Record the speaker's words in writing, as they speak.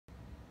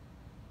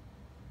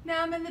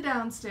Now I'm in the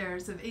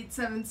downstairs of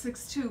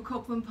 8762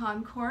 Copeland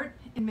Pond Court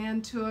in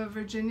Mantua,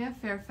 Virginia,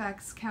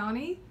 Fairfax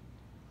County.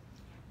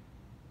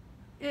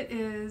 It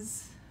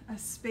is a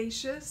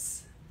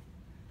spacious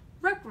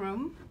rec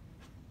room,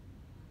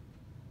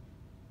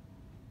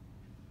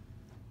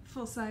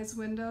 full-size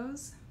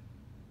windows,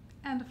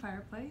 and a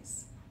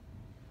fireplace.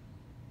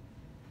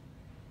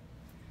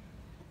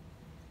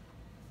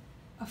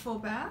 A full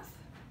bath.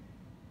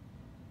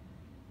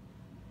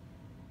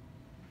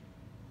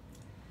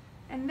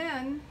 And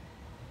then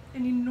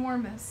an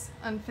enormous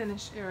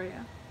unfinished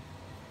area.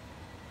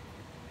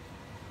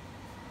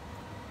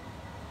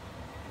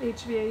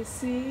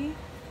 HVAC,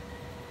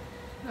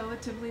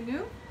 relatively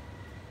new.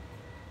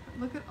 But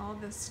look at all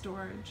this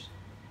storage.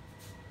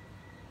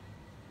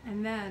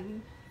 And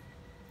then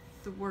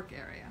the work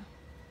area,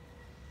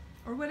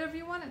 or whatever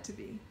you want it to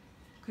be.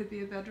 Could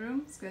be a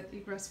bedroom, it's got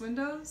egress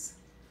windows,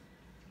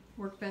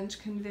 workbench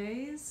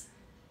conveys.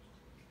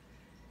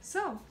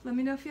 So let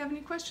me know if you have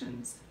any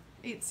questions.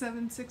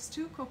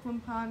 8762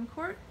 Copeland Pond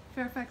Court,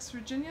 Fairfax,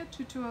 Virginia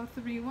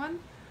 22031.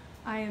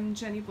 I am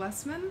Jeni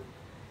Blessman.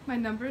 My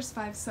number is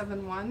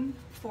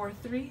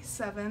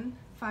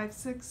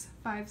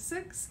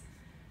 571-437-5656,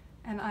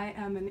 and I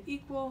am an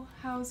equal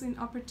housing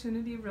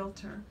opportunity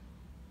realtor.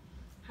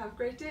 Have a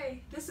great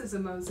day. This is a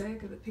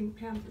mosaic of the Pink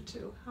Panther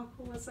too. How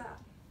cool is that?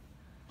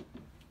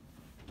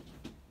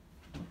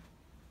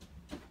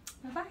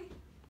 Bye-bye.